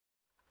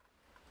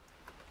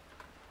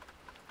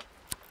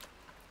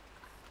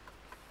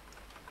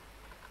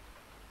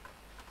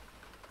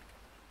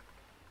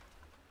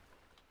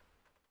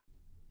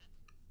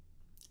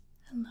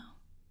Hello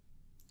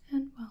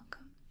and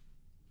welcome.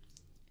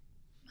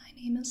 My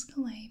name is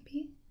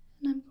Calliope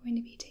and I'm going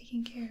to be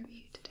taking care of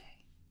you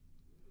today.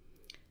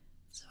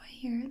 So I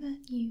hear that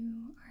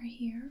you are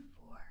here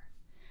for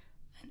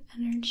an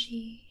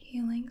energy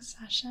healing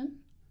session.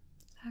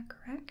 Is that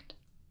correct?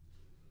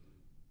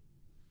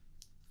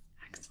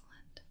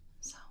 Excellent.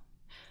 So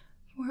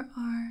for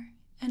our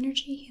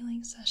energy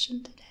healing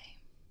session today,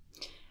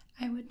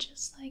 I would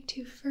just like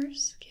to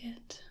first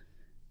get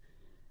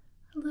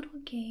a little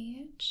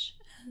gauge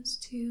as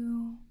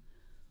to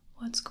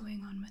what's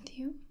going on with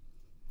you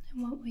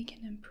and what we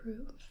can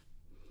improve.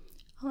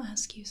 I'll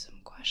ask you some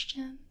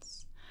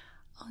questions.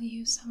 I'll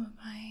use some of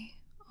my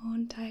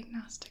own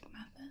diagnostic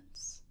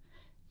methods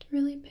to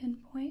really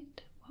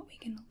pinpoint what we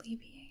can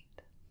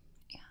alleviate.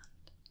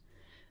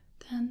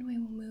 And then we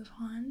will move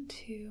on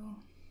to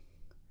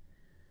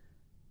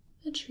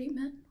the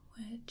treatment,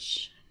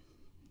 which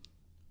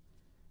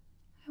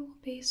I will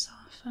base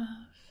off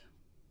of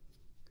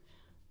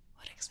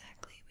what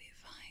exactly we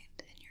find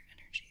in your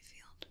energy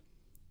field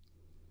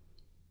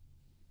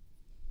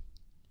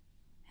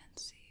and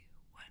see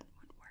what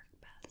would work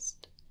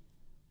best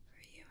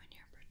for you in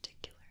your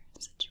particular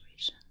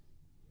situation.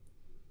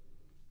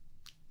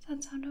 Does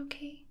that sound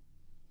okay?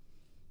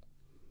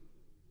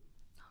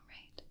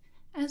 Alright,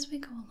 as we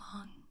go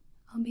along,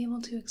 I'll be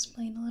able to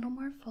explain a little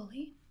more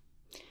fully.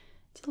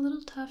 It's a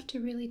little tough to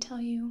really tell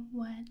you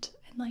what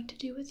I'd like to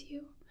do with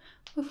you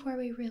before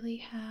we really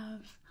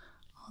have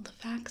all the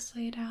facts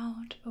laid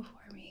out,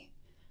 before we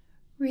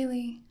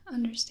really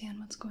understand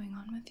what's going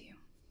on with you.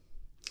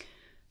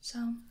 So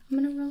I'm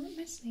going to roll up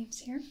my sleeves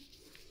here.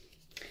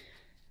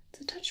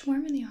 It's a touch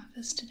warm in the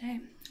office today.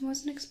 I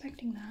wasn't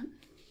expecting that,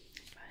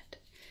 but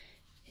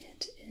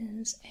it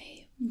is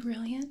a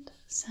brilliant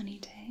sunny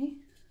day.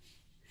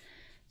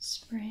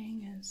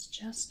 Spring is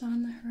just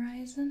on the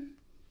horizon,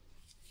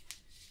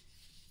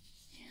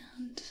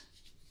 and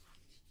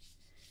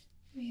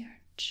we are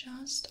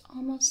just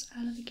almost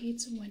out of the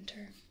gates of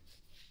winter.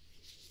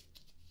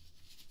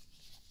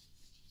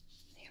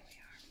 Here we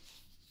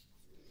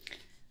are.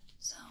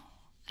 So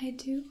I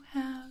do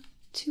have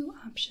two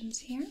options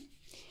here.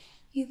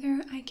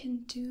 Either I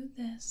can do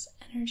this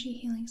energy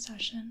healing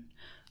session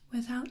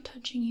without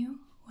touching you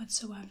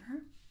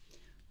whatsoever,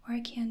 or I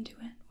can do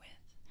it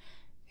with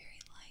very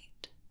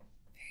light,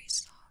 very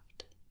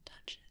soft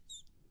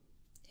touches,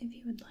 if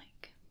you would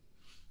like.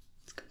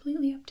 It's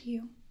completely up to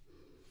you.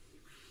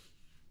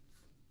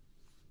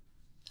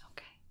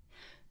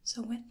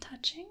 So with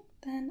touching,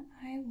 then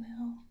I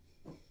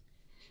will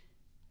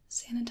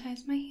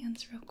sanitize my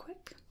hands real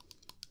quick,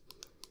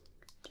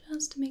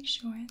 just to make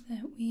sure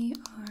that we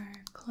are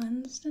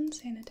cleansed and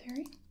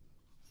sanitary.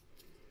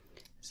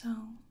 So,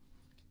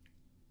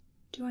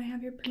 do I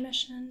have your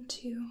permission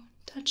to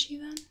touch you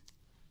then?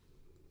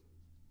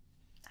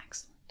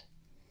 Excellent.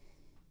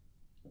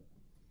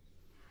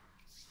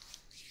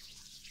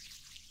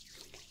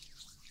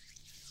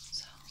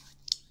 So,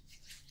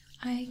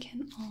 I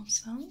can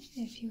also,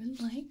 if you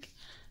would like,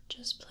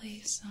 just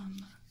play some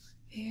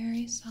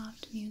very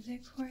soft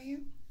music for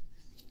you.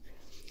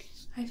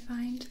 I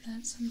find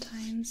that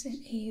sometimes it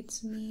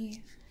aids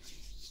me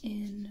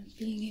in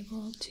being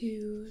able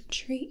to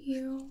treat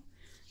you,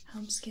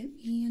 helps get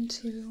me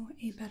into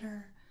a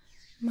better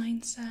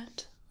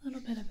mindset, a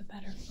little bit of a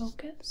better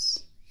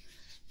focus.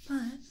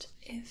 But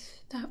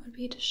if that would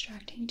be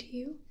distracting to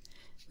you,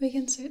 we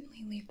can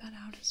certainly leave that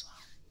out as well.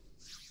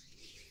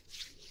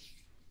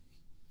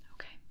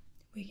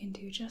 We can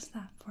do just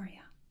that for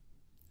you.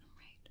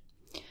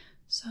 Alright,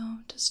 so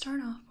to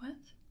start off with,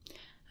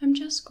 I'm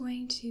just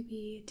going to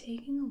be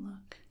taking a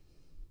look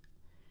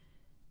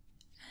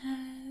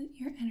at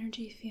your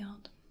energy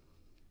field.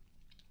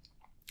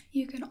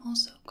 You could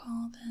also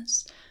call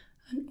this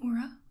an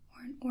aura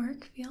or an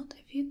auric field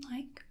if you'd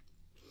like,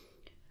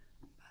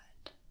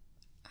 but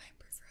I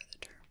prefer the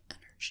term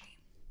energy.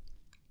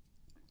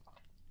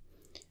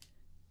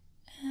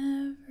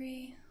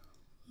 Every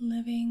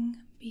living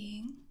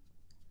being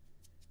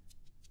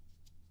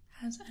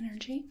has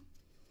energy.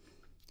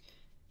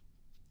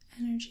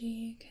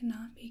 Energy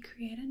cannot be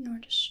created nor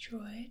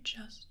destroyed,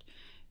 just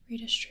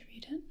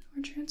redistributed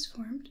or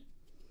transformed.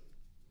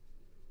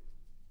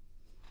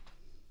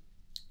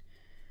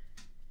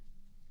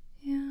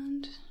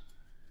 And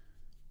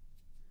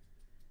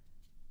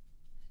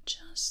it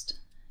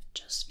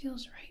just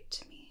feels right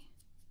to me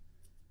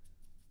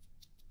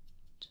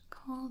to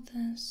call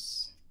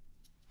this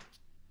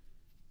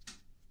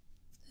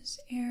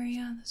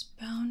area, this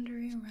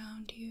boundary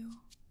around you,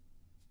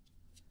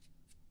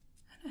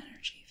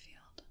 energy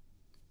field.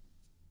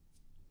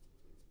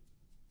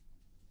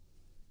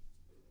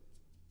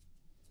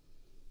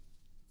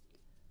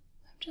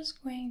 I'm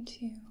just going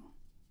to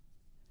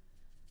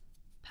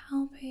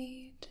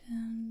palpate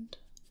and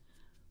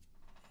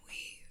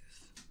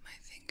weave my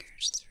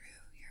fingers through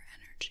your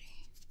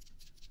energy,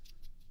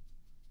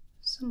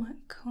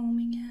 somewhat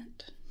combing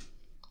it,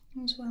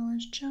 as well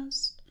as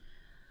just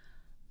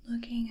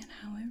looking at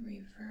how it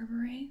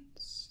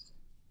reverberates.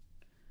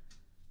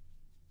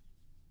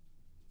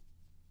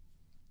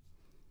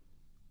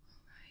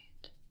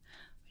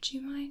 Would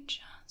you mind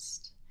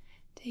just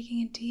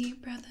taking a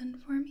deep breath in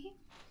for me?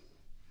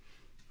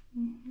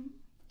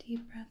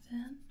 Deep breath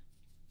in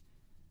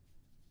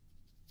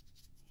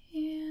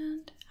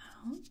and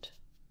out.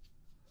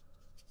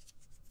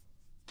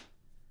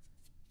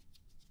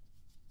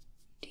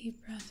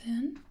 Deep breath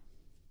in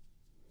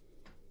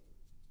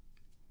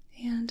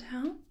and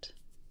out.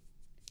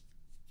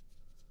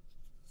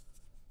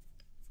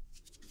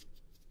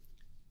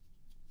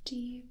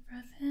 Deep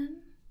breath in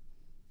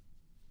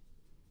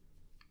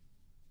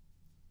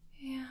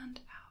and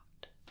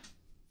out.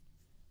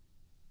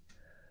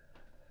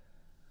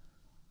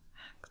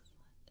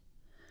 Excellent.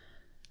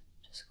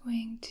 Just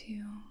going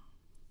to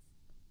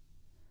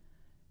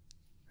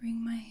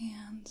bring my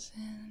hands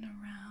in and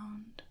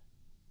around.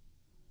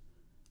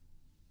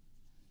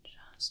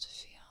 Just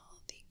feel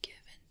the give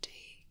and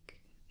take,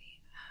 the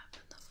ebb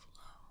and the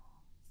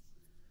flow.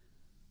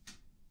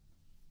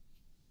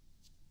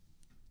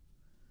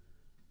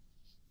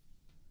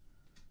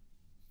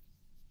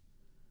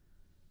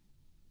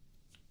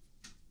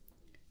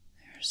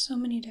 There are so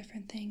many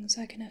different things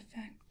that can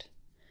affect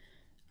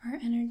our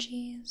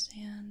energies,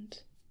 and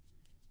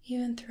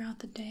even throughout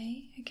the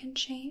day it can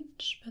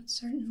change, but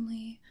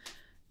certainly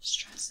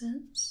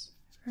stresses,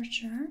 for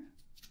sure,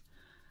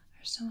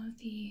 are some of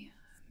the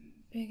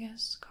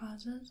biggest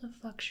causes of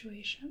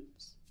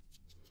fluctuations.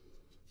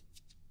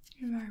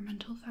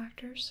 Environmental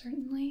factors,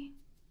 certainly.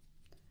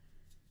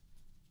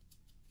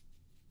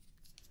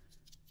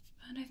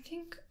 But I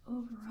think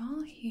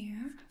overall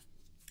here,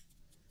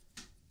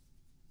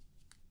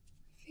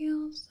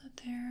 feels that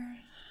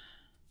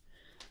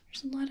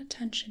there's a lot of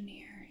tension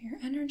here. Your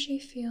energy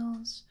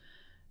feels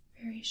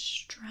very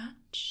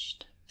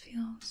stretched,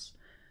 feels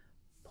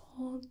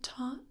pulled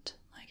taut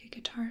like a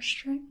guitar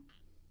string.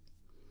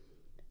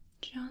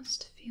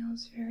 Just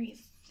feels very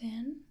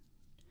thin,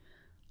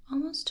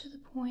 almost to the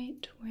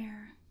point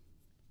where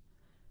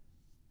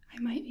I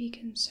might be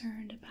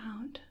concerned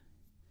about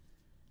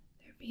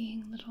there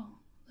being little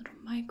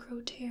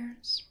micro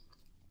tears.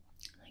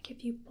 Like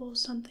if you pull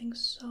something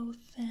so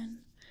thin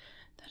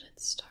that it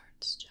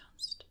starts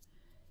just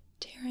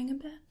tearing a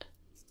bit.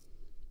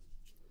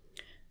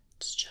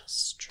 It's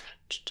just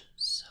stretched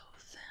so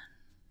thin.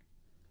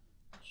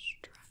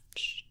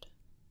 Stretched.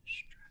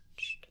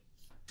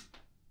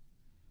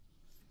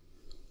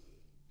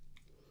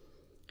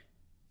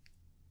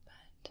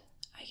 But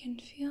I can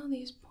feel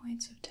these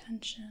points of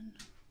tension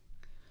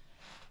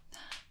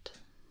that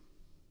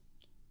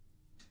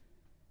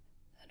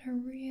are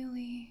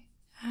really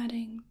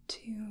adding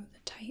to the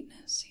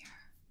tightness here.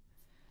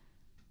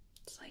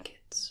 It's like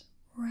it's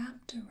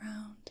wrapped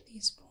around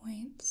these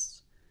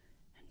points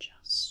and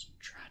just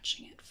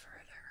stretching it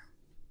further.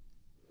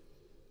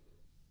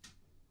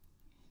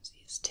 There's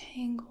these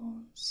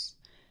tangles,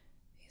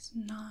 these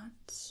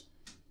knots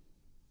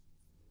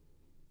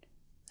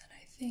that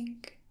I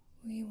think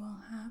we will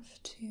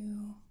have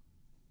to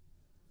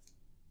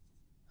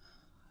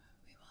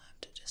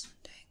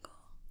disentangle.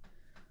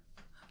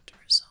 We'll have to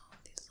resolve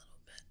these little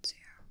bits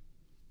here.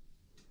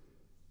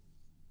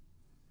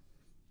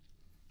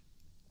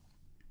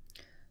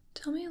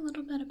 Tell me a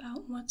little bit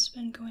about what's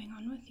been going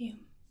on with you.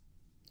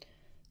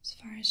 As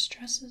far as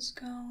stresses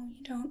go,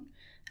 you don't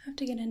have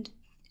to get into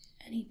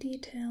any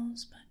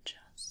details, but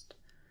just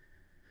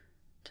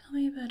tell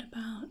me a bit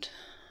about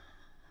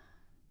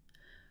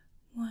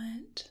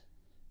what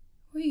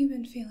you've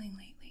been feeling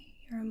lately,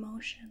 your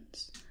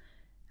emotions,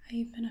 how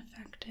you've been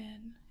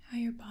affected, how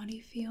your body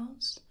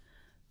feels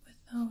with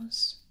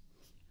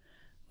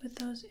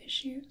those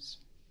issues.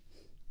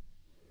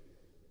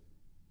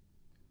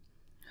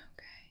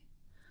 Okay,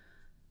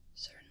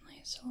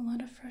 certainly. So a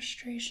lot of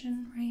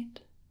frustration right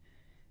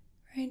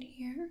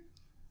here.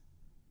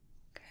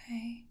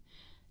 Okay,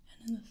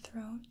 and in the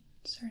throat,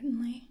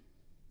 certainly.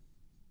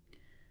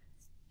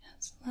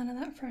 Yes, a lot of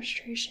that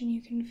frustration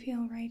you can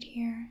feel right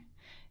here.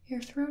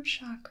 Your throat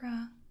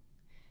chakra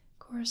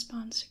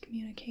corresponds to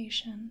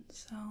communication,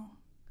 so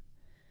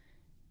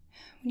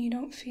when you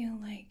don't feel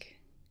like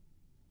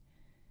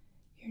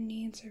your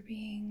needs are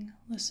being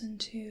listened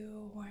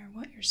to or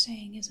what you're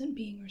saying isn't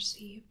being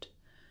received,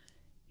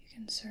 you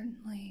can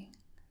certainly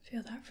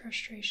feel that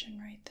frustration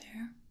right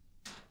there.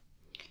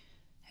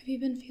 Have you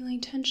been feeling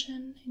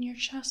tension in your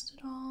chest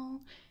at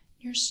all?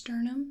 Your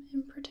sternum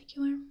in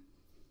particular?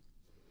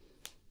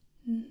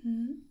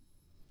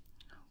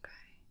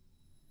 Okay.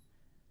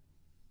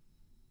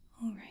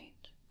 All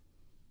right.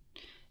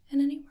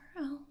 And anywhere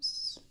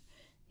else?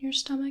 Your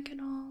stomach at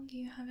all? Do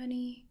you have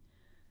any?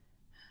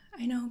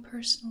 I know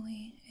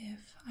personally,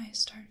 if I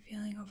start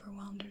feeling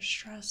overwhelmed or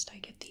stressed, I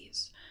get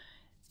these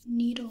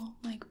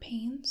needle-like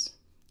pains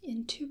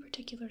in two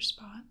particular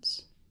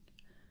spots.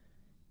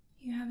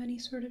 You have any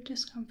sort of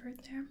discomfort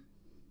there?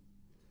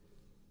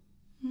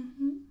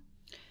 And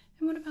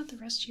what about the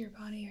rest of your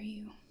body? Are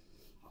you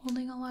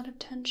holding a lot of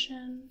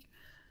tension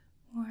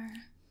or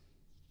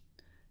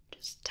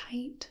just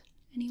tight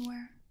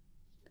anywhere?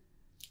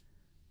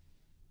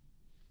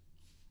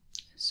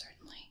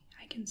 Certainly,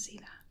 I can see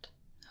that.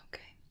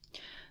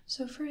 Okay,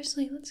 So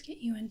firstly, let's get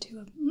you into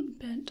a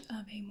bit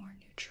of a more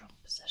neutral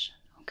position,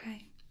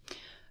 okay?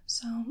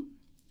 So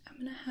I'm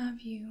going to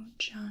have you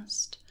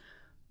just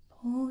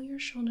pull your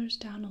shoulders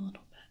down a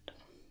little bit.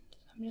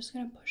 So I'm just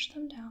going to push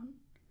them down.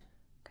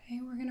 Okay,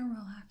 we're going to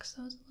relax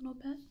those a little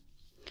bit.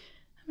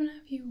 I'm going to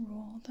have you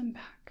roll them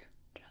back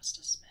just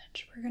a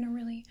smidge. We're going to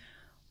really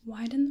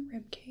widen the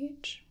rib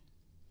cage.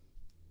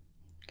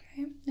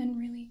 Okay, and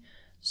really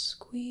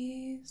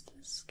squeeze the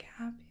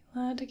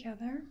scapula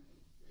together.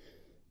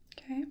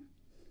 Okay.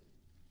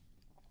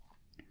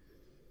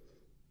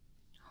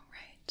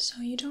 Alright,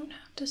 so you don't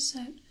have to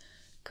sit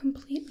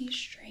completely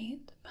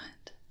straight,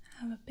 but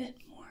have a bit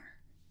more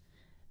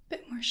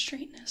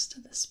straightness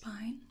to the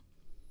spine.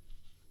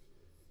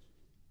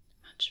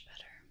 Much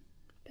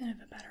better. Bit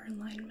of a better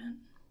alignment.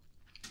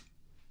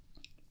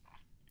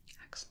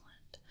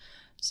 Excellent.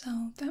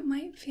 So that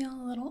might feel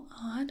a little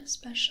odd,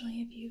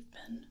 especially if you've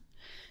been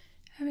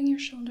having your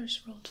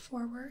shoulders rolled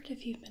forward,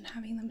 if you've been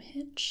having them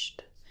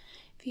hitched,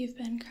 if you've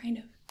been kind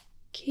of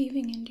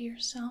caving into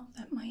yourself,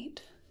 that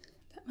might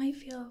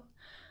feel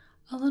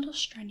a little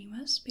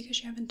strenuous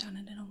because you haven't done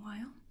it in a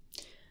while.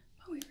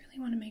 But we really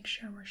want to make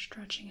sure we're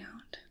stretching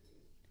out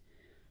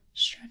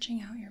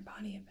your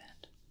body a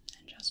bit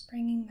and just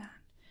bringing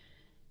that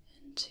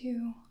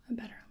into a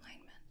better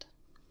alignment.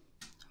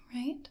 All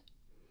right?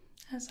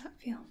 How does that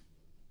feel?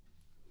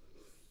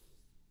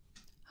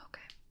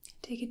 Okay.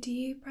 Take a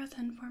deep breath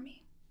in for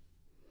me.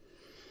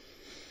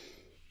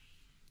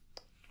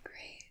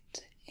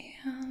 Great.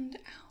 And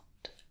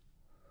out.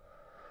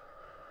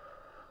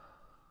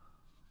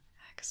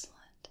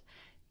 Excellent.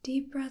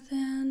 Deep breath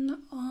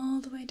in all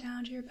the way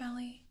down to your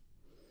belly.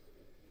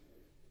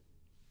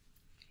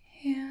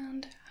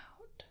 And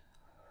out.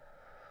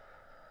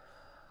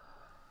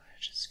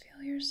 Just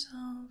feel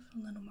yourself a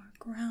little more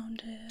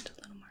grounded, a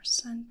little more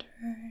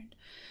centered.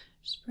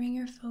 Just bring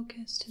your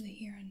focus to the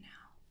here and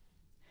now.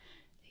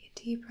 Take a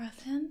deep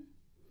breath in.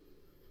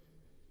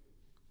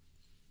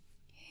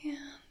 And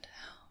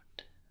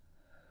out.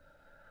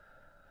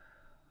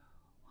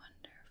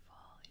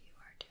 Wonderful. You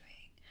are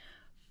doing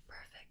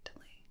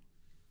perfectly.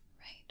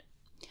 Right.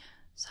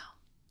 So,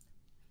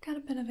 I've got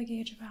a bit of a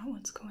gauge about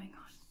what's going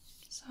on.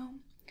 So,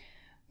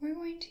 we're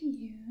going to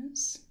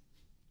use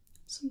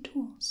some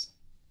tools.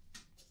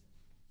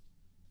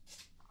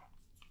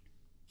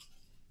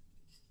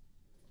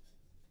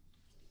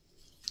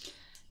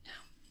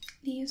 Now,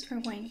 these are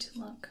going to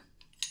look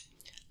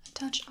a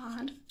touch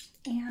odd,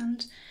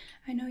 and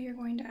I know you're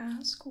going to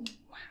ask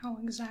how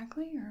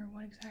exactly or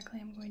what exactly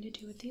I'm going to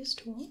do with these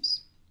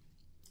tools.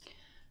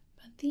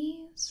 But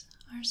these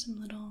are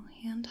some little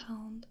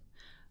handheld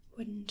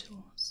wooden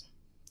tools.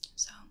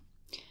 So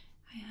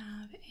I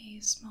have a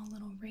small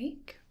little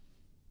rake.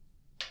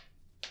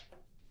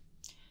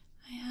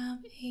 I have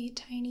a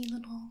tiny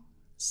little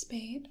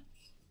spade.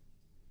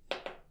 I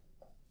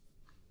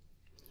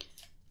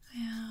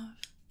have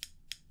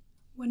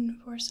wooden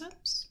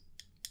forceps.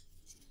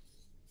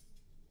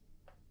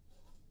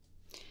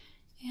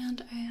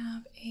 And I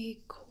have a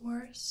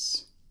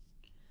coarse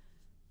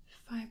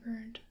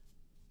fibered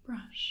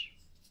brush.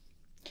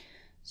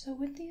 So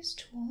with these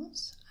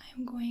tools,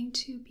 I'm going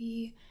to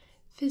be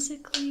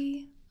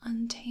physically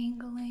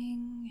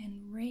untangling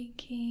and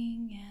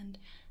raking and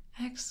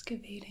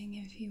excavating,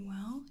 if you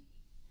will,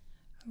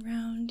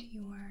 around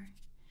your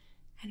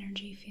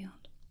energy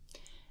field.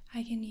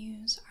 I can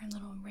use our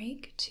little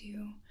rake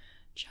to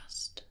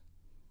just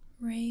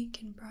rake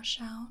and brush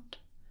out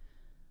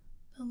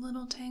the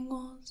little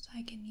tangles.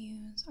 I can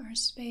use our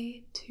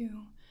spade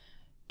to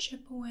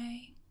chip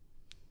away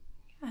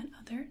at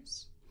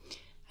others.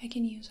 I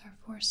can use our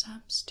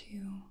forceps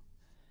to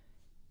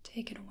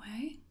take it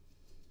away.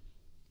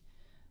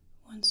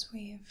 Once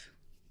we've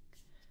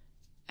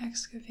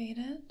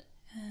excavated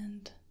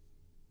and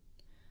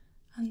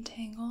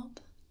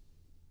untangled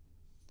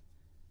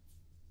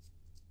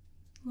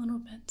little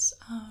bits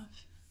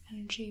of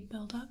energy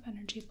buildup,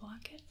 energy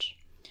blockage,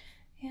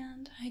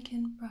 and I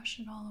can brush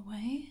it all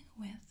away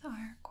with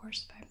our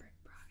coarse fibered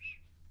brush.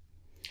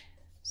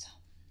 So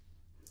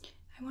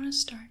I want to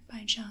start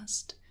by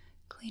just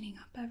cleaning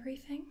up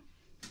everything.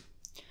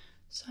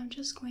 So I'm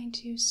just going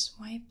to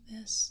swipe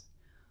this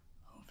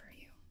over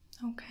you,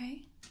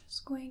 okay?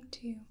 Just going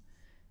to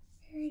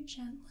very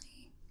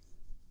gently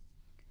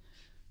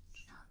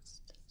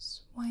just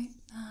swipe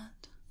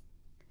that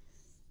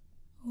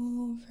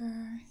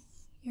over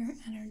your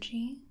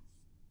energy,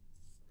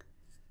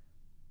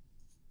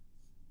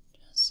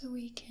 just so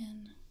we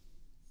can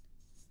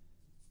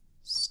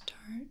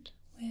start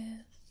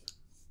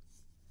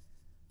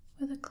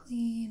with a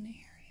clean area.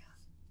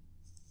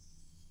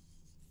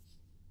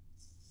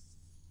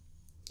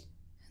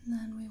 And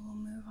then we will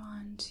move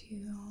on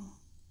to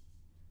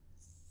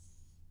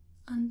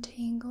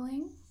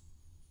untangling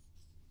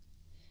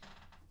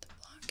the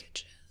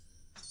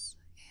blockages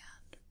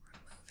and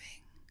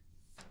removing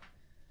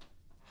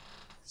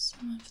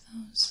some of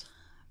those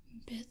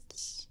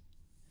bits,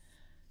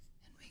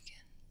 and we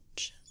can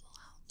chisel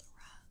out the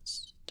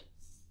rest.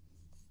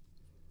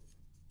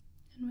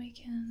 And we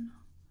can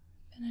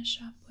finish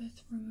up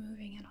with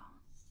removing it all.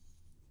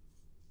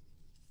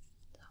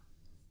 So,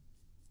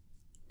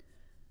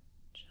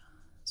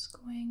 just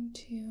going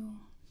to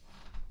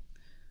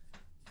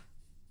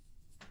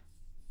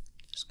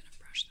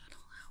brush that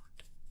all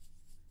out.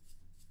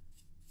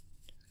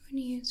 I'm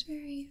going to use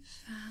very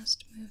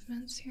fast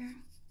movements here.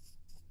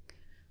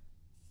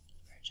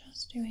 We're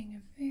just doing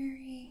a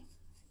very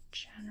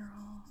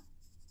general,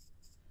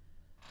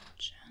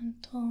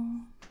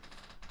 gentle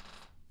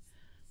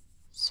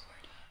sort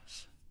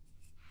of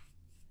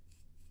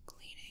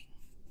cleaning.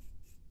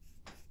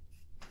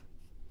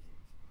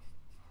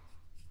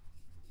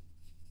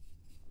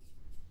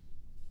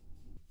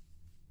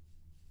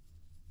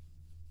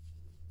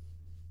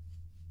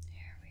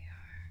 Here we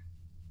are.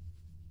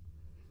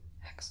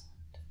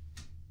 Excellent.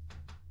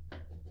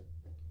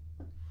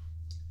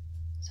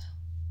 So,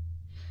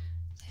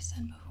 as I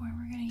said before,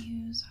 we're going to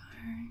use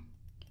our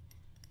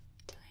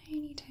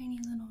tiny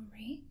little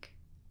rake,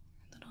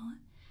 little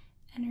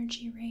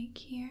energy rake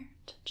here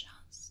to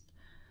just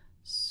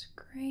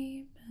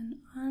scrape and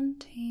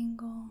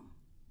untangle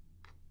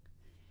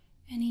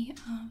any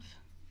of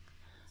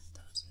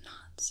those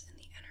knots in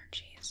the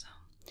energy. So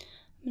I'm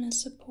going to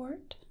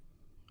support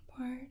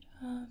part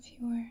of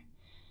your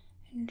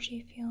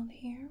energy field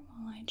here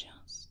while I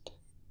just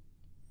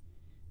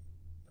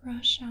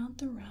brush out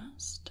the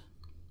rest.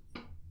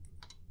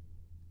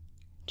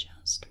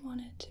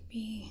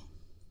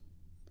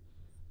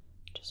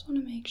 Just want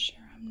to make sure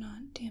I'm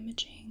not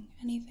damaging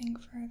anything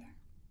further,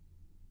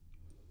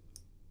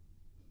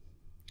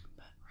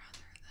 but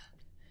rather that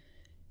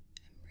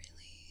I'm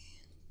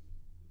really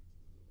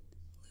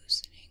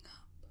loosening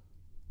up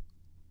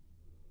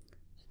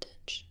the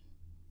tension.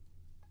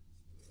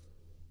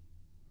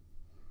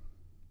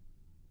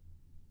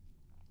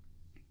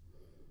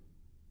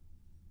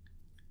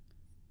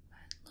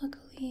 But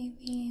luckily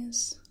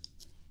these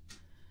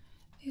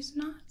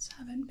knots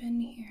haven't been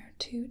here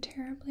too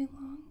terribly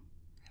long,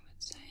 I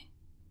would say.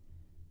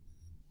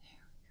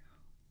 There we go.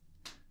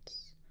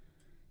 Let's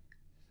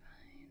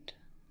find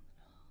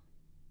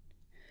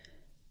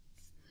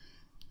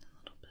a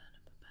little bit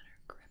of a better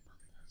grip on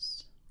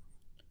this.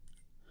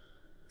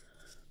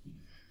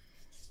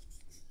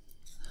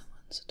 That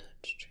one's a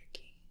touch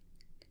tricky.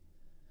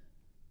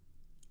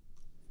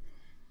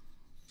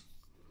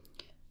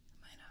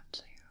 Might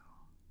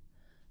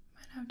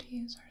have to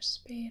use our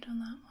spade on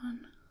that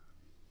one.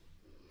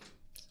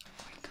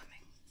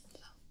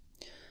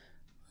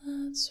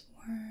 Let's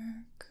work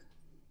on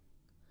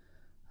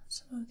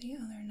some of the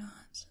other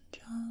knots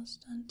and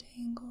just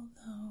untangle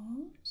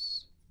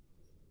those.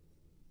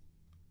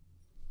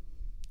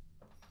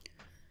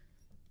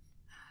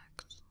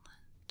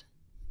 Excellent.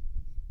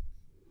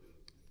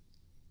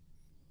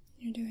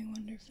 You're doing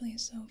wonderfully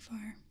so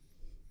far.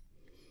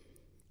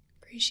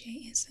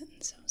 Appreciate you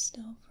sitting so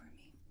still for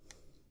me.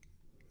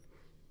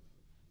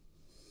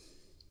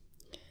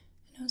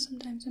 I know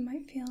sometimes it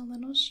might feel a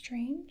little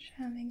strange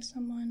having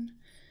someone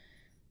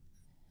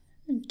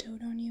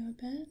dote on you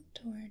a bit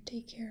or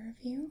take care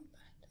of you,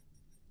 but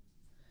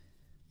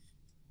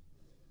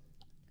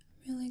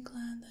I'm really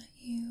glad that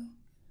you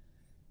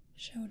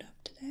showed up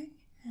today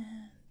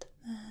and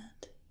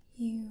that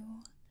you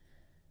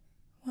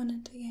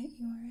wanted to get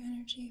your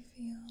energy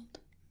field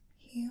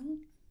healed.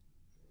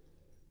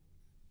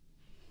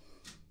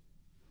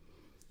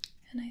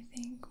 And I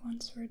think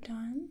once we're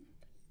done,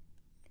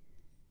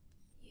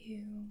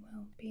 you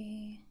will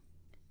be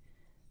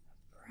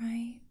a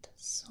bright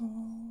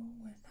soul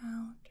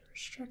without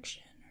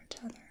restriction or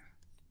tether.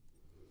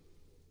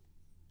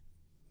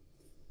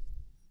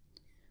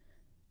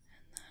 And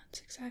that's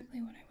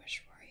exactly what I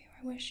wish for you.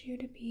 I wish you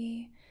to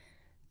be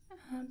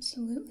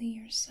absolutely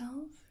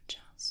yourself,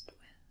 just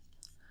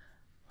with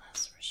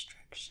less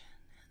restriction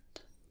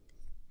and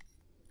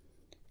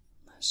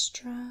less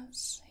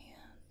stress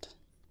and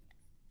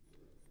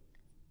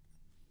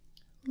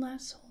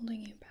less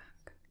holding you back.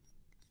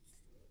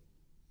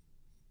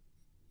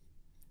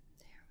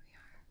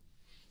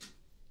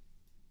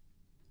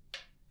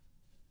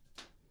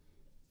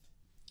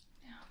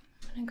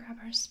 I'm going to grab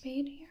our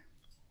spade here,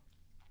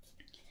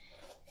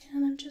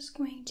 and I'm just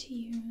going to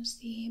use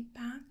the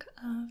back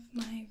of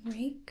my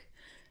rake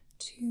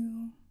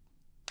to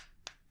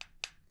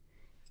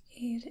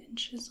aid in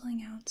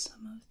chiseling out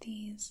some of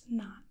these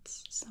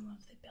knots, some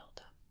of the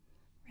buildup,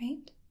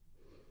 right?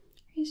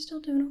 Are you still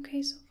doing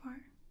okay so far?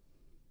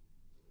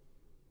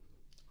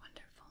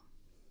 Wonderful.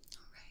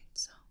 Alright,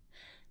 so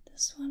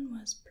this one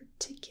was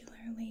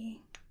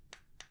particularly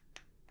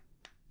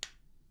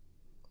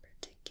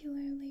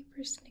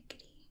persnickety.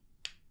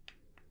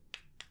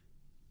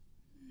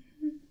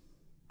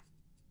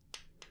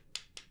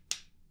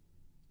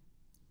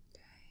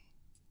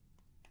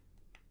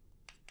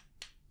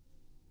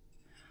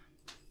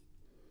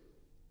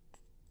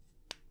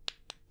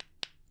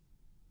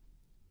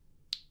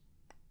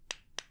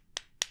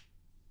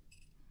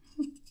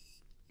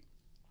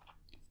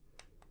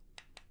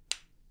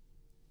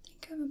 I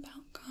think I've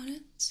about got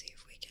it. Let's see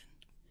if we can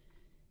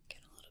get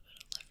a little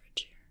bit of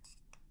leverage here.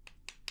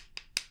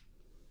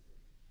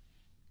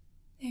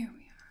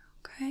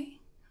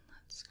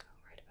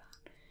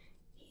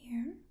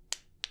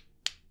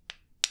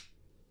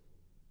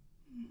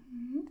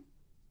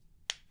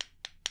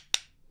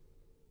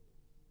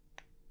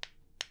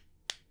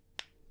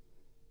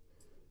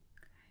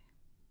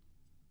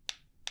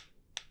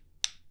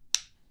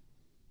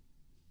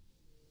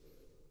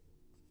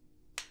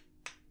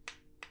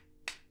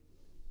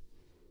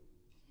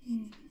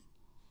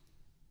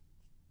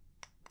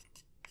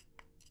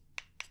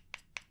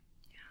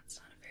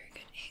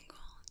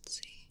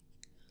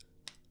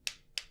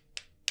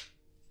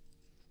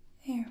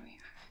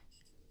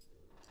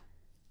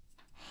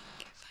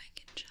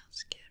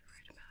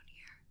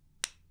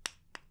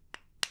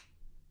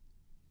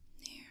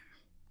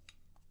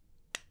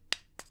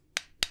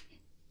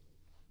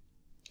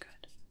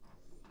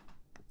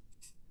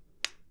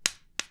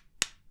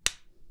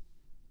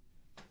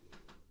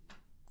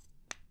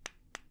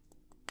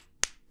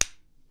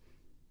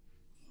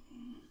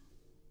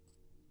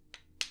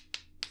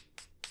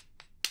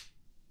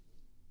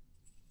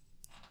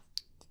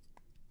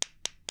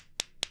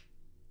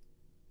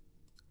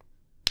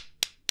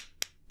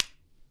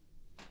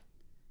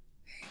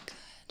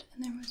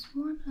 And there was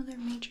one other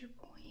major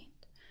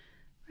point,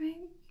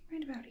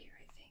 right about here,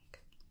 I think.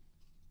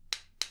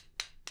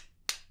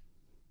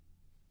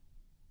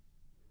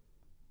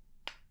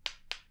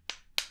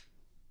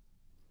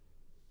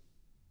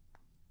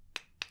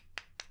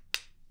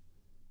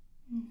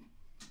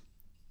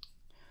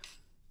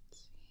 Let's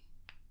see.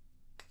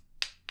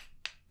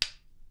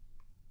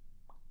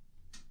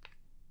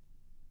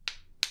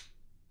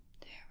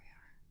 There we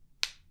are.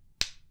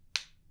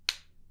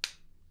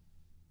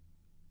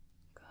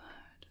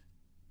 Good.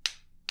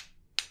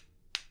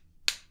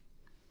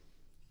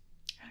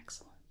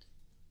 Excellent.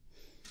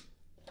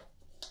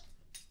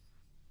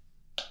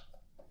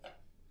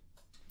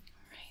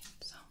 Alright,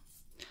 so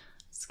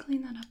let's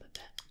clean that up a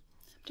bit.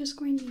 I'm just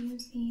going to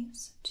use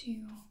these to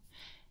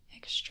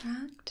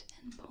extract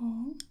and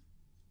pull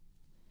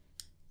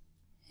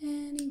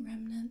any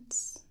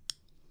remnants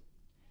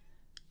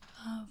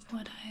of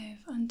what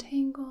I've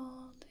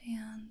untangled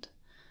and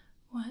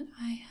what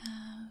I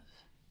have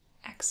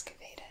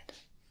excavated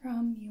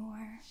from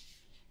your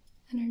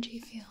energy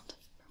field,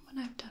 from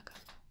what I've dug up.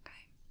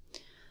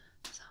 Okay,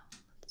 so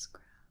let's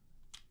grab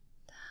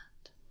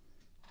that,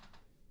 that,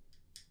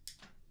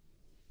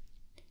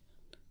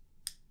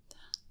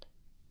 that,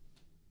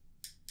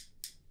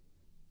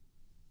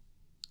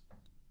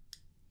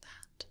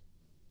 that,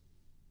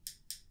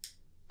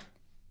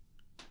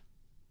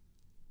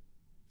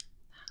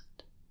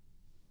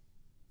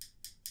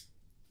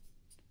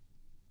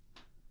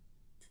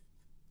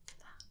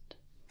 that.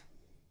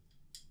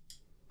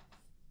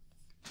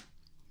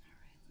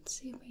 Alright, let's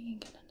see if we can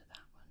get into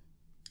that one.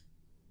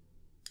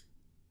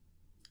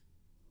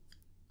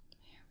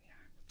 There we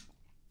are.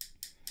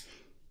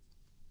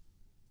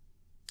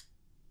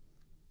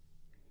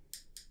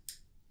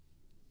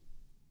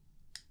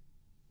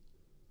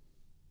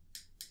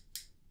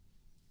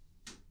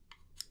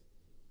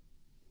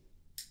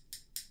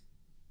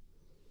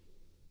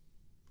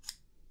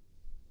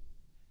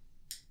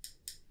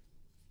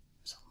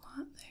 There's a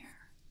lot there.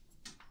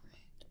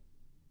 Right.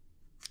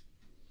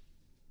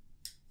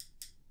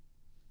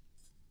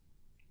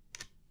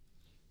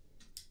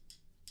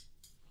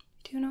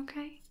 Doing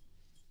okay?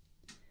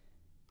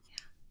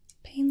 Yeah.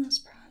 Painless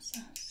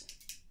process.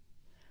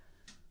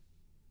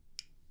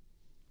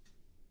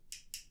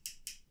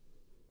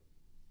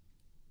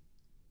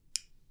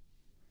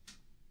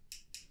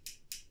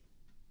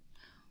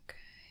 Okay,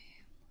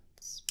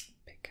 let's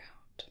pick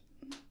out.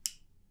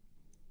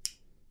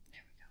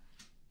 There we go.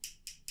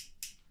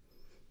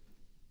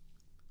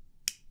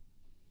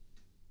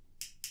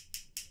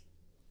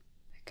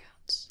 Pick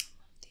out some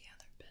of the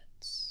other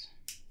bits.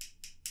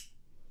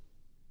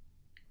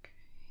 Okay,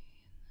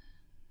 and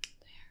then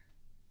there.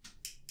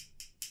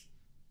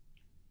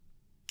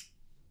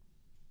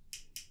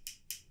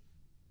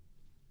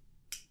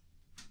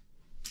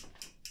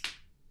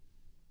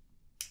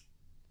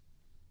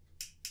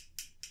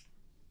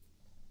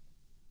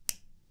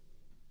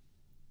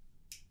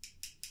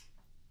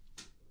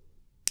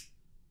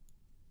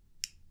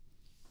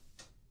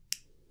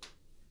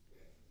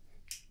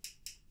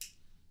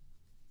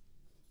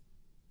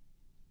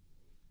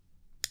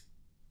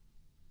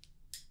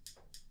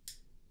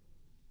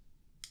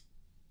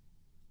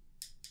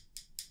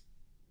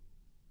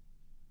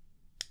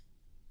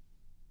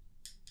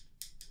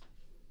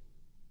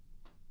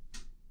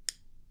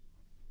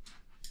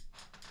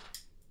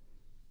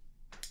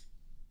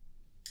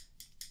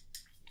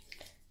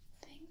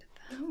 I think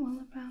that will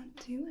about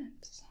do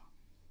it. So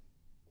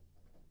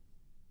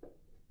I'm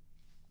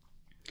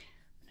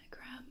gonna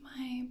grab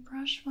my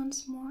brush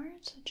once more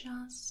to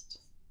just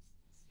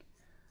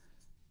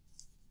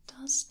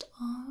dust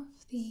off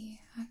the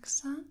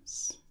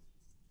excess,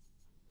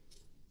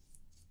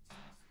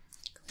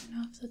 clean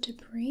off the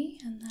debris,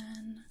 and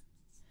then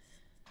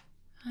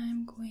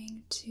I'm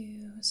going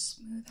to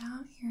smooth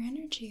out your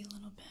energy a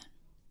little bit.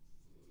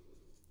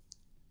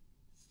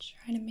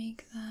 Try to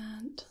make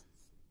that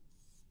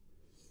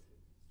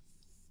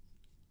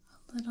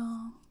a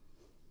little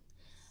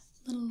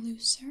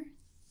looser, a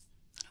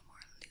little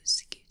more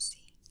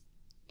loosey-goosey.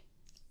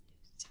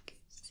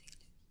 Loosey-goosey,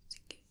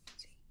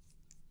 loosey-goosey.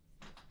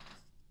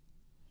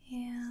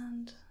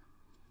 And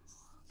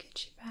we'll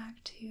get you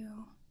back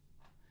to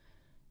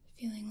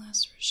feeling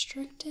less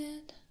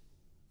restricted,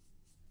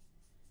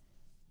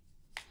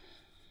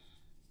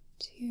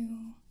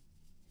 to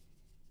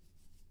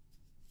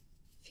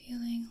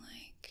feeling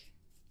like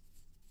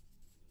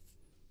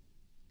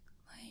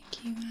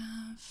you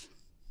have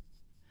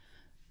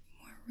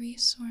more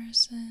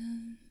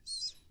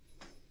resources.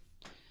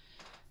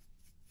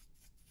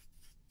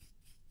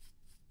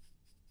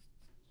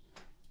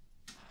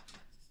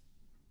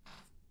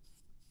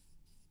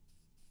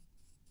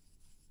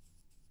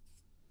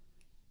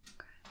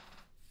 Okay.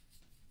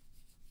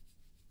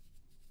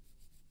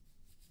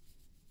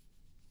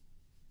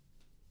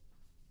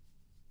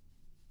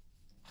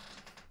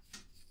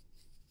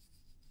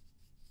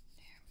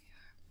 There we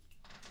are.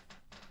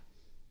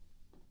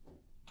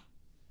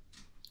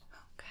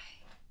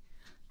 Okay,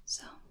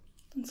 so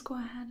let's go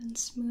ahead and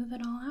smooth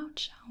it all out,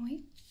 shall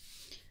we?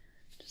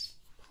 Just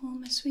pull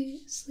my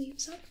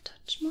sleeves up a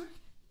touch more.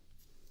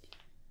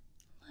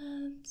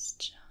 Let's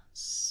just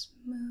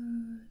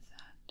smooth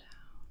that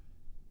down.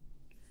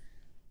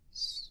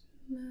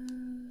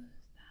 Smooth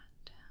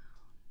that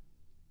down.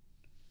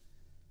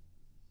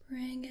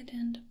 Bring it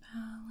into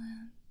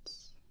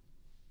balance.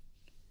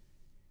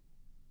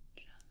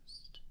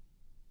 Just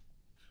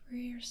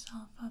free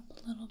yourself up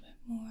a little bit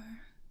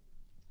more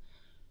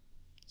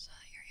so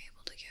that you're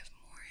able to give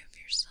more of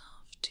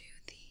yourself to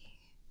the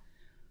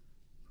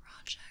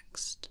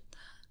projects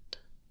that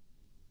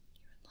you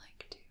would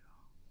like to.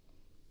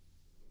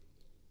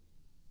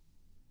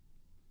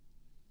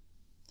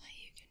 That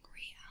you can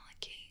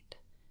reallocate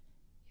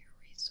your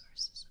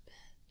resources a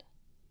bit.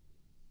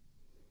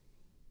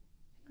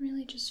 And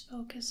really just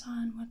focus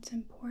on what's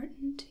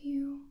important to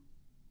you.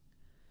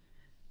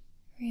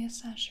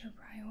 Reassess your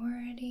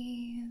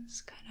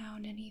priorities, cut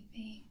out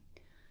anything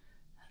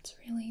that's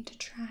really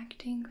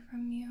detracting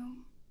from you.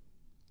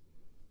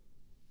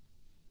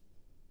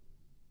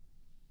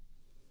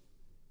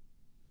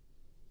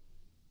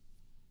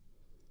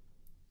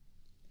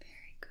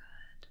 Very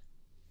good.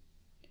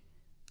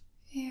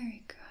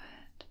 Very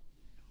good.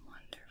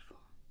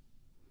 Wonderful.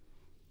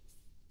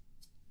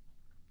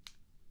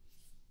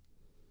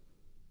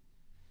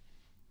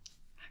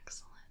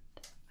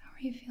 Excellent. How are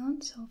you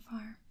feeling so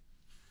far?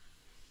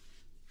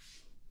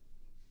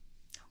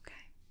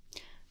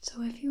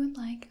 So if you would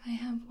like, I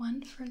have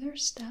one further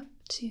step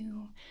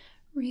to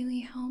really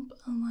help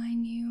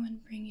align you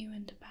and bring you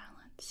into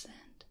balance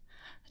and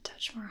a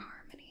touch more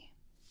harmony.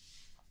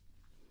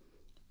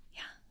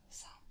 Yeah,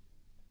 so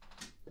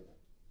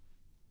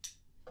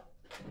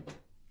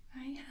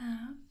I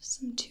have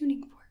some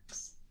tuning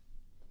forks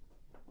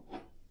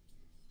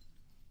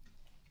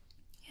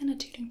and a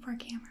tuning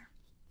fork hammer.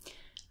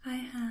 I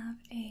have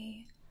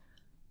a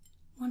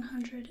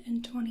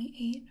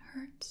 128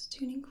 hertz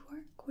tuning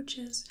fork, which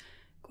is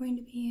going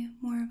to be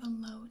more of a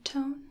low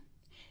tone,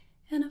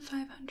 and a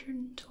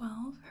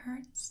 512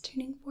 hertz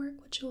tuning fork,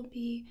 which will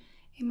be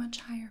a much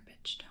higher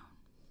pitch tone.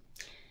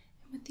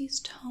 And with these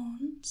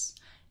tones,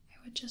 I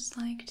would just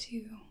like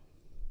to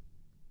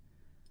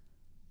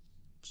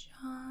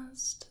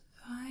just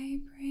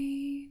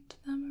vibrate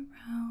them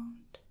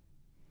around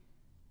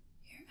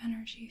your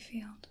energy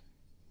field.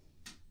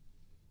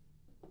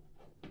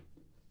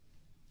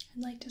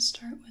 I'd like to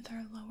start with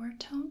our lower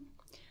tone.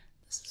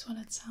 This is what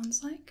it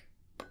sounds like.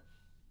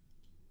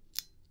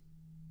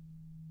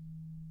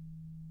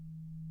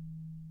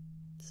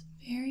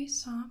 Very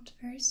soft,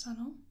 very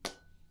subtle.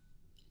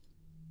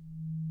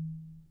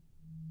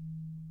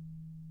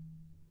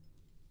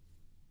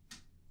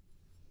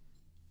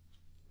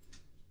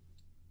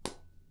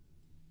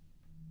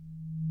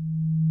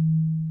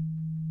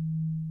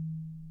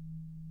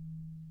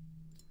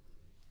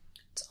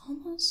 It's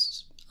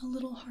almost a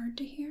little hard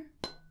to hear,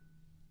 but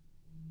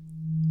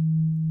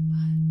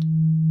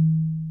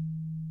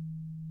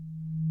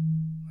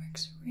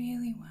works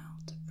really well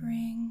to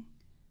bring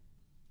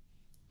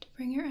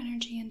your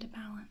energy into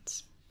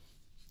balance.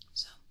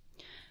 So,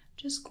 I'm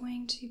just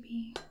going to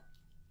be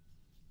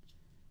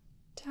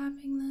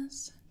tapping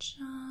this and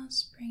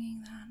just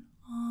bringing that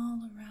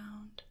all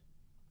around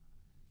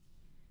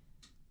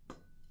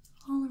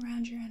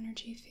your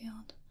energy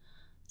field,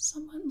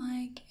 somewhat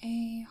like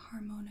a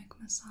harmonic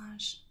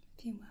massage,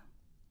 if you will.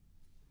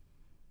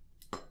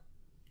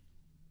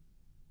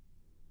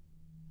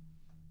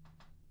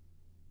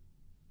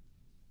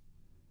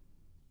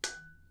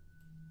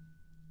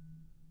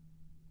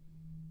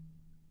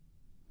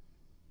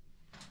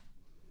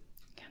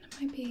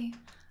 Might be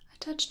a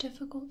touch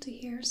difficult to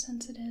hear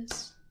since it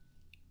is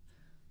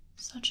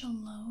such a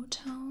low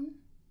tone,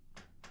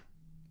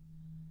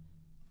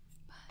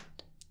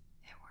 but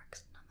it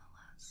works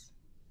nonetheless.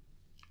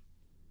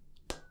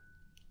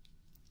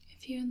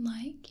 If you'd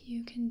like,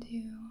 you can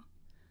do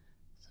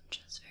some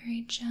just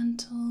very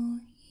gentle,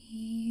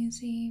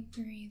 easy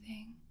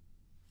breathing.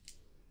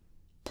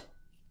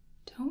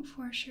 Don't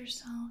force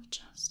yourself,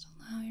 just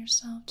allow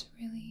yourself to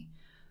really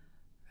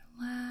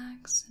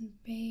relax and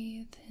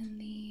bathe in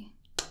the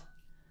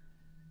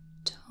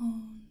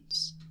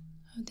tones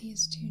of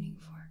these tuning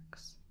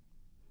forks.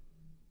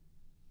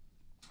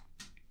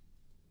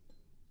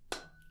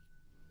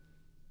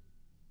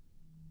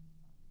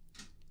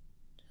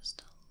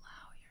 Just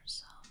allow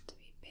yourself to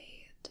be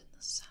bathed in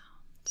the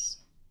sounds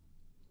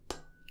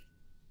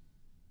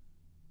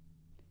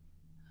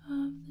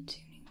of the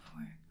tuning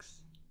forks.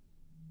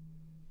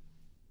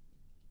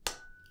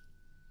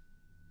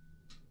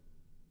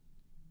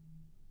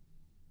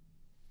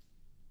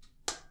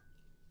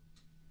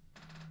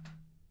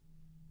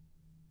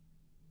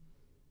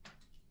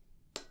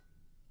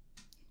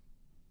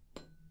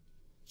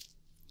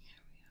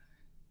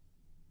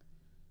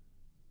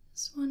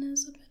 This one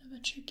is a bit of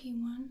a tricky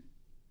one.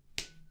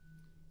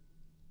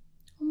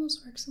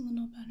 Almost works a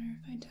little better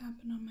if I tap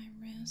it on my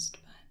wrist,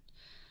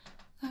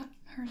 but that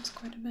hurts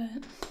quite a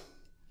bit.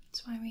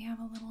 That's why we have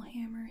a little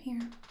hammer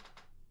here.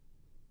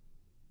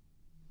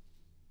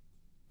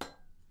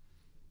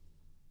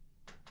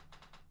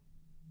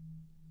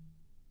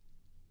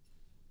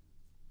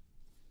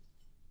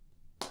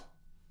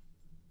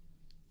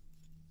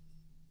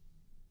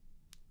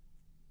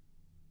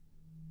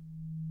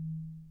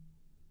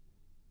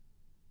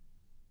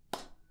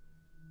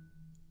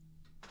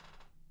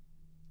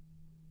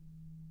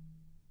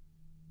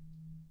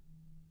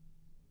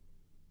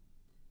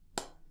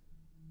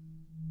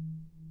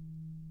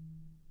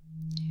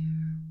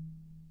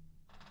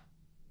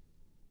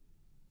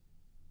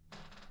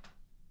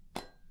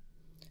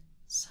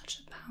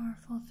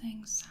 beautiful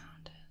thing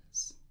sound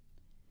is.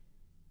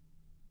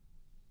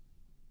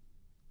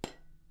 It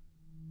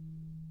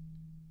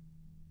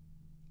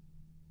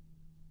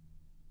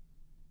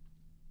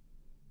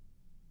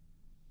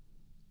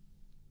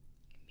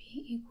can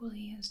be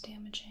equally as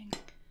damaging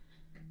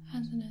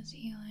as it is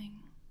healing,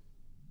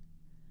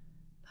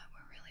 but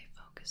we're really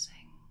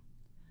focusing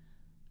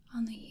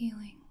on the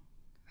healing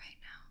right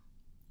now.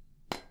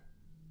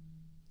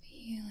 The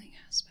healing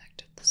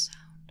aspect of the sound.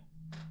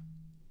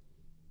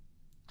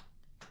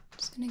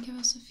 Just going to give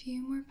us a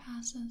few more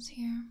passes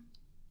here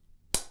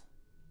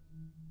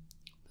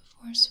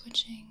before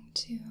switching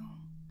to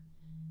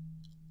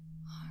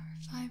our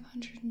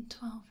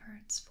 512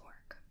 hertz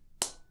fork,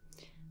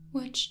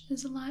 which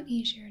is a lot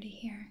easier to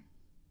hear.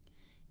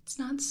 It's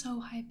not so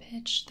high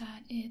pitched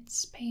that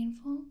it's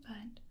painful,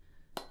 but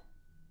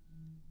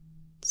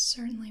it's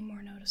certainly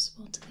more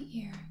noticeable to the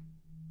ear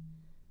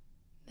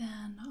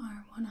than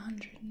our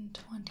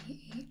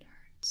 128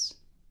 hertz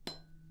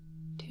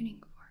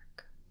tuning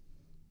fork.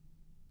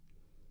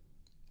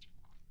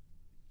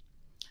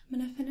 I'm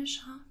going to finish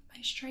off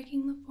by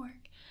striking the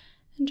fork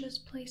and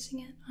just placing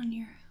it on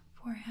your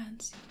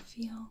forehead so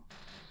you feel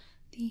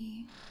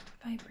the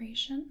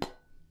vibration, that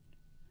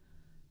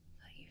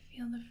you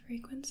feel the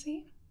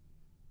frequency.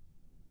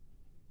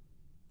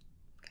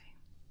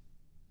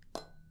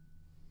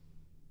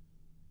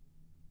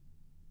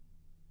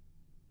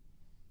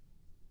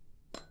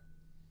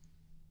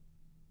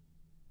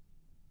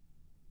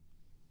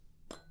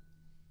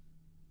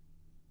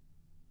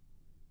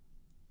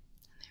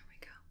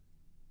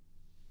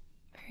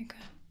 Very good.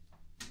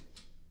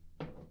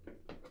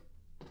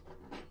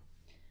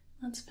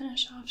 Let's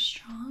finish off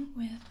strong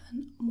with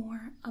a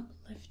more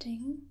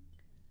uplifting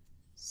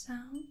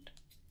sound.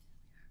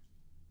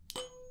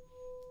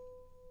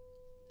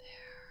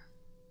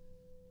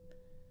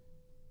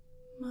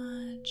 There.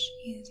 Much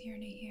easier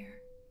to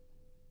hear.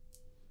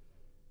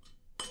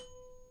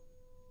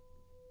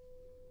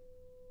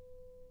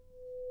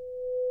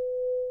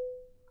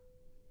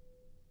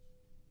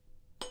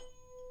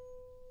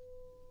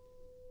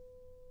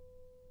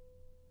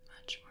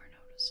 Much more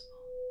noticeable.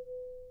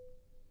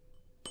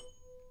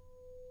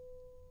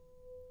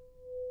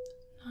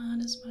 Not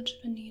as much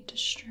of a need to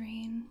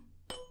strain.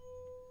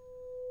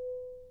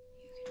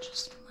 You can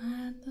just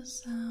let the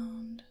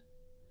sound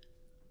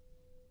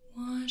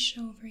wash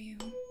over you.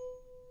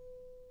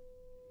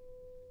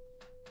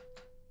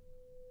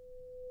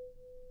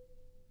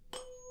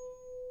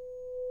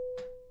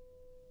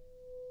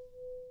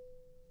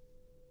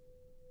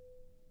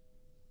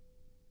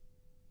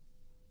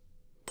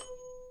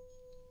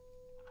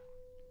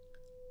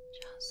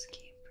 Just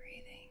keep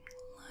breathing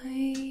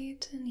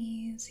light and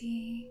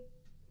easy.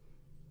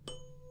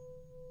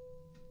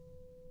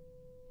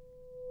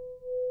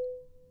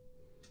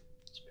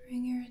 Just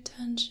bring your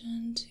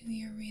attention to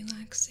your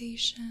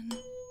relaxation,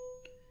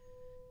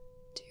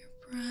 to your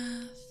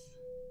breath.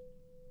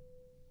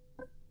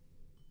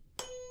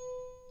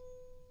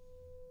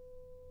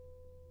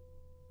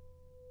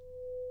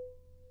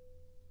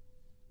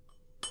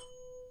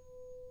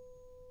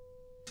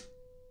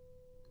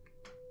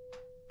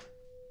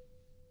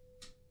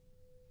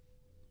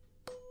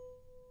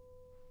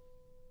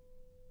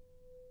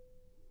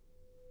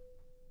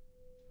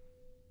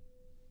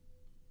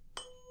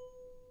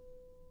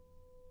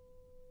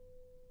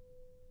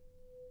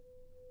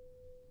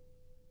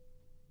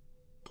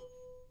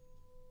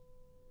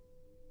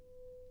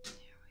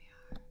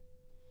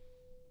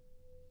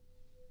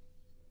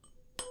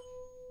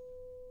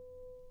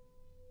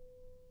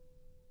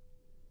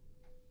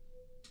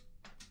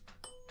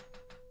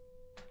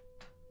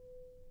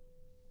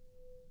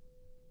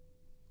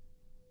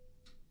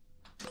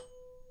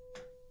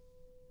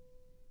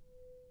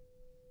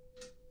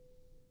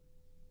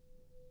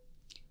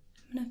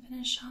 I'm going to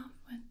finish off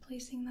with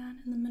placing that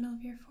in the middle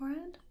of your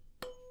forehead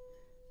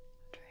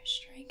after I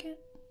strike it.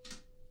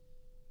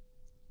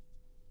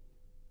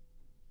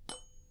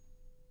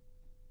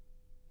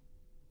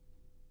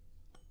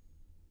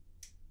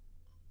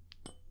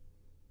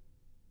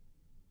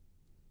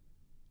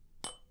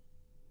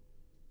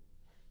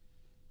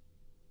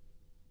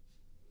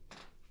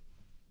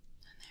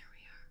 And there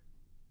we are.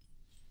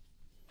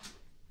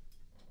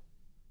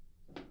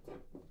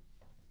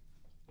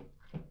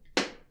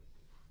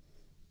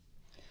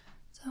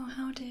 So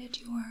how did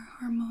your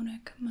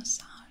harmonic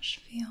massage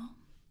feel?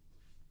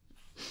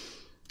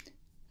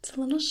 It's a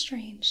little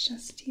strange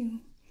just to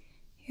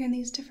hear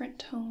these different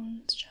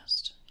tones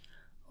just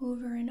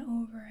over and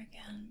over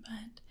again,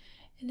 but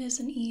it is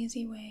an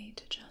easy way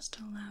to just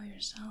allow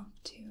yourself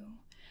to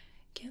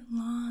get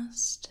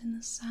lost in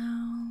the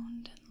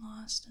sound and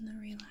lost in the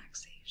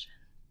relaxation.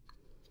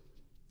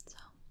 So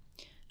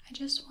I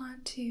just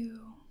want to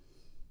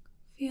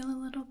feel a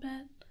little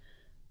bit,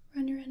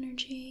 run your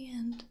energy,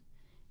 and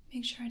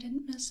make sure I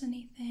didn't miss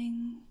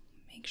anything.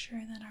 Make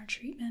sure that our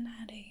treatment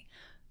had a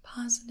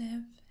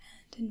positive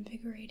and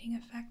invigorating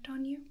effect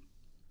on you.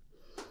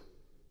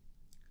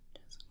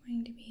 Just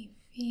going to be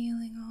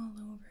feeling all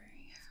over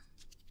here.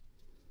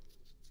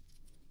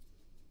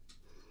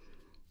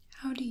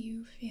 how do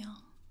you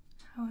feel?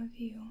 How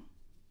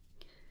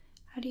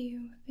do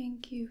you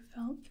think you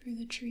felt through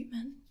the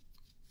treatment?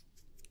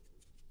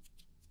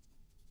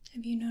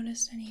 Have you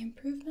noticed any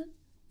improvement?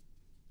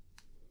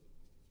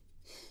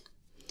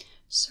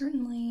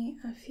 Certainly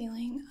a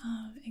feeling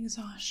of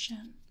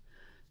exhaustion.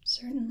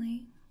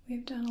 Certainly,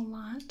 we've done a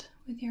lot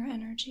with your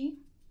energy,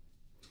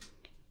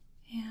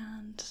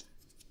 and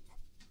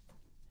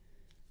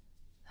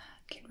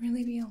that can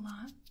really be a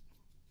lot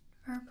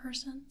for a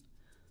person.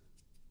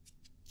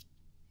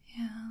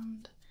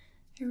 And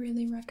I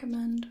really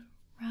recommend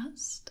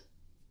rest.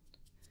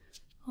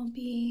 Will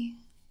be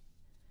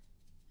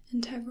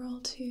integral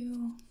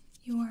to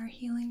your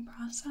healing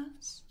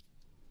process.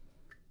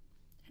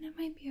 And it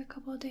might be a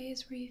couple of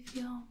days where you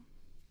feel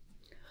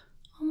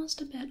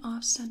almost a bit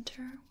off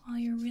center while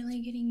you're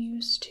really getting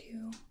used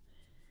to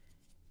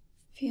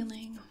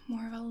feeling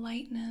more of a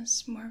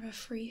lightness, more of a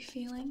free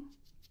feeling.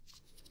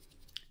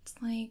 It's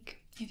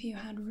like if you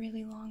had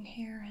really long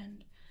hair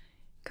and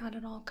got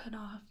it all cut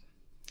off.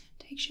 It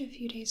takes you a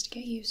few days to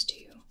get used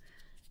to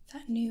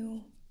that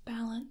new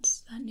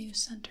balance, that new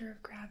center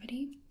of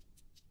gravity.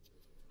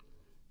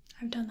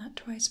 I've done that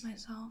twice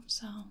myself,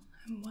 so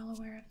I'm well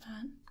aware of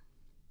that.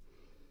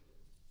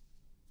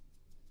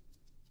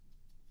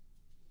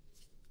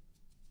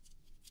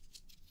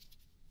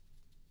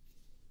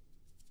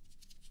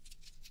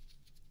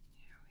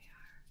 Here we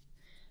are.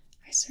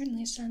 I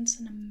certainly sense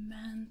an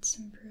immense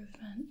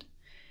improvement.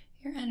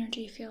 Your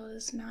energy field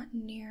is not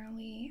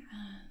nearly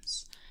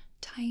as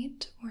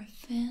tight or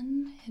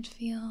thin. It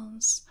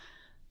feels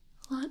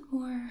a lot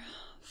more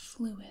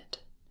fluid.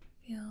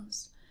 It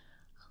feels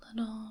a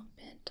little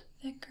bit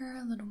thicker,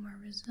 a little more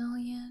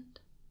resilient.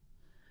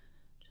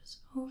 Just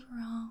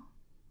overall,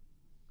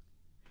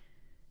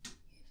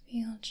 you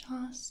feel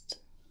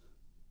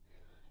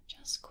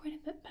just quite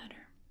a bit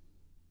better.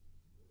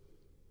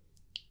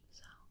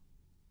 So,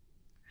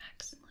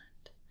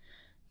 excellent.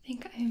 I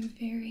think I am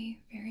very,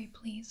 very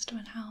pleased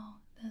with how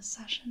this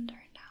session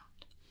turned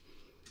out.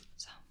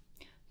 So,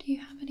 do you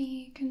have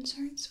any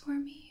concerns for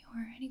me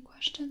or any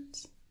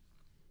questions?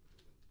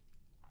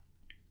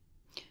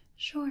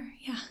 Sure,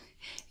 yeah.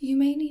 You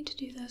may need to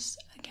do this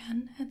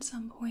again at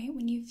some point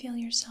when you feel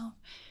yourself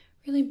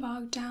really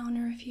bogged down,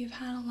 or if you've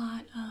had a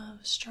lot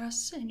of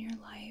stress in your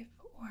life,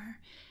 or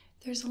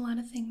there's a lot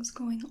of things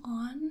going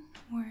on,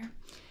 or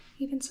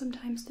even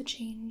sometimes the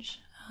change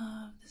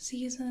of the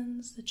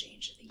seasons, the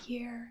change of the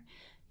year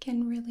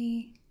can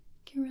really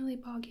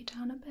bog you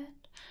down a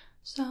bit.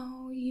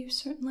 So you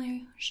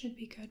certainly should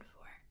be good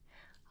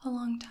for a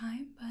long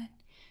time, but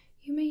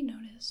you may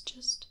notice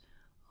just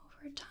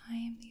over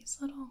time these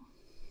little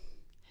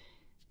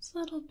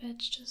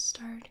bits just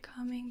start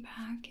coming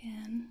back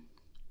in.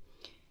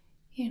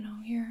 You know,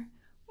 your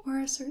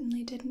aura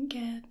certainly didn't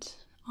get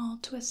all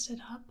twisted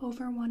up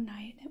over one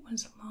night. It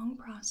was a long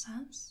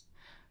process.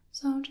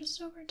 So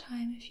just over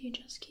time, if you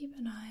just keep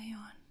an eye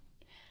on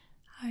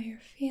how you're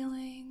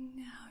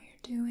feeling, how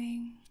you're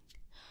doing,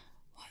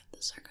 what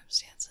the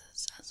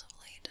circumstances as of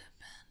late have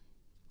been,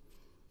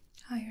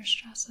 how your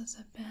stresses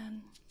have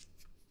been,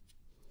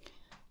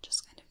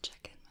 just kind of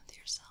check in with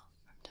yourself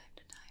from time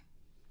to time.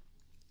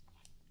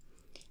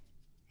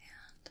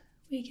 And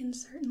we can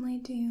certainly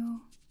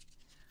do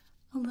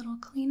a little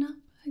cleanup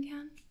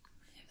again,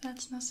 if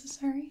that's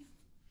necessary.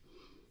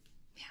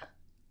 Yeah,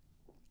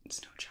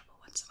 it's no trouble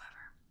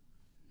whatsoever.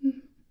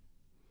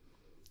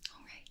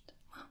 Alright,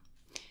 well,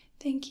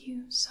 thank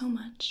you so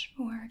much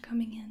for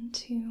coming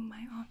into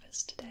my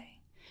office today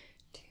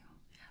to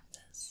have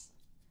this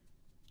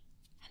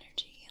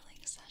energy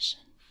healing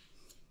session.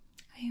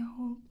 I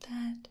hope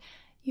that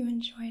you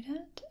enjoyed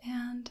it,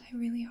 and I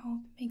really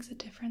hope it makes a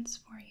difference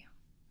for you.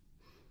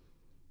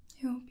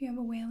 I hope you have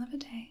a whale of a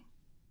day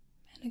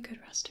and a good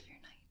rest of your day.